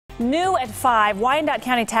New at 5, Wyandotte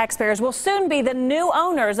County taxpayers will soon be the new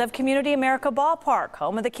owners of Community America Ballpark,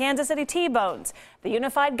 home of the Kansas City T-Bones. The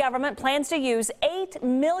unified government plans to use $8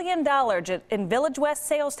 million in Village West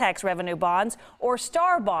sales tax revenue bonds, or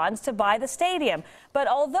STAR bonds, to buy the stadium. But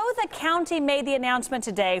although the county made the announcement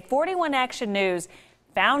today, 41 Action News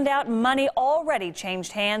found out money already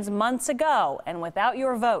changed hands months ago, and without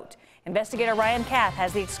your vote. Investigator Ryan Kath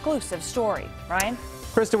has the exclusive story. Ryan?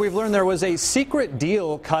 Krista, we've learned there was a secret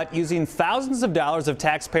deal cut using thousands of dollars of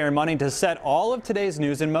taxpayer money to set all of today's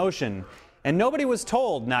news in motion. And nobody was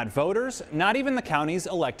told, not voters, not even the county's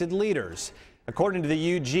elected leaders. According to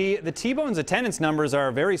the UG, the T-Bones attendance numbers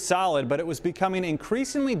are very solid, but it was becoming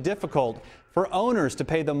increasingly difficult for owners to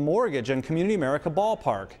pay the mortgage on Community America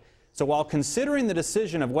Ballpark. So while considering the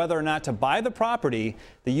decision of whether or not to buy the property,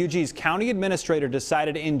 the UG's county administrator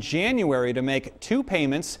decided in January to make two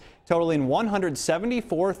payments totaling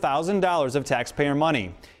 $174,000 of taxpayer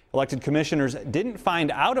money. Elected commissioners didn't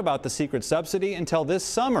find out about the secret subsidy until this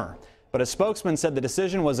summer, but a spokesman said the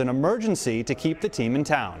decision was an emergency to keep the team in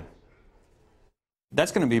town.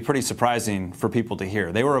 That's going to be pretty surprising for people to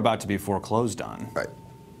hear. They were about to be foreclosed on. Right.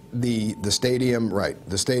 The stadium, right.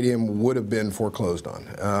 The stadium would have been foreclosed on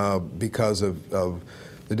because of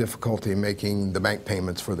the difficulty in making the bank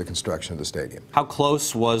payments for the construction of the stadium. How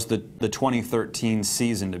close was the 2013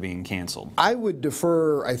 season to being canceled? I would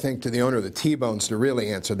defer, I think, to the owner of the T-Bones to really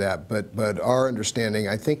answer that. But our understanding,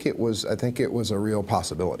 I think it was a real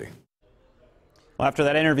possibility. Well, after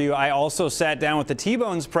that interview, I also sat down with the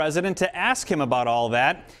T-Bones president to ask him about all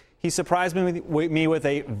that. He surprised me with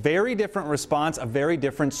a very different response, a very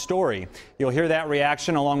different story. You'll hear that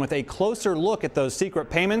reaction along with a closer look at those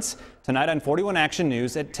secret payments tonight on 41 Action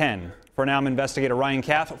News at 10. For now, I'm investigator Ryan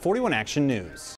Kath, 41 Action News.